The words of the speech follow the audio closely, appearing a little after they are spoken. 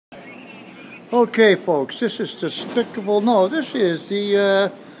Okay, folks, this is Despicable. No, this is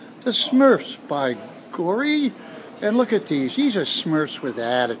the Smurfs by Gory. And look at these. These are Smurfs with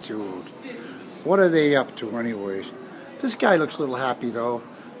attitude. What are they up to, anyways? This guy looks a little happy, though.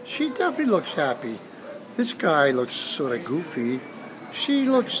 She definitely looks happy. This guy looks sort of goofy. She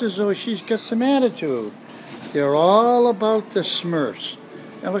looks as though she's got some attitude. They're all about the Smurfs.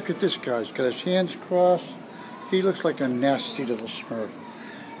 And look at this guy. He's got his hands crossed. He looks like a nasty little Smurf.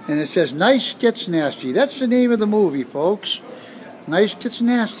 And it says, Nice Gets Nasty. That's the name of the movie, folks. Nice Gets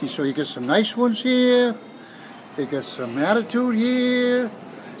Nasty. So you get some nice ones here. You get some attitude here.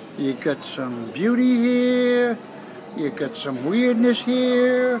 You got some beauty here. You got some weirdness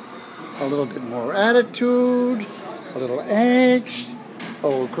here. A little bit more attitude. A little angst.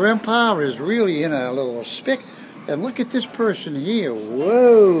 Oh, Grandpa is really in a little spick. And look at this person here.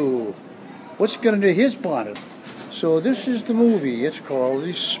 Whoa. What's got into his bonnet? So this is the movie. It's called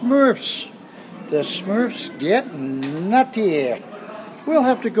The Smurfs. The Smurfs Get Nutty. We'll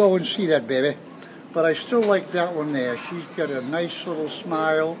have to go and see that, baby. But I still like that one there. She's got a nice little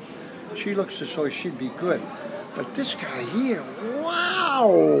smile. She looks as though she'd be good. But this guy here,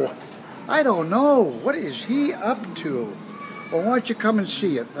 wow! I don't know. What is he up to? Well, why don't you come and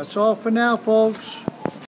see it? That's all for now, folks.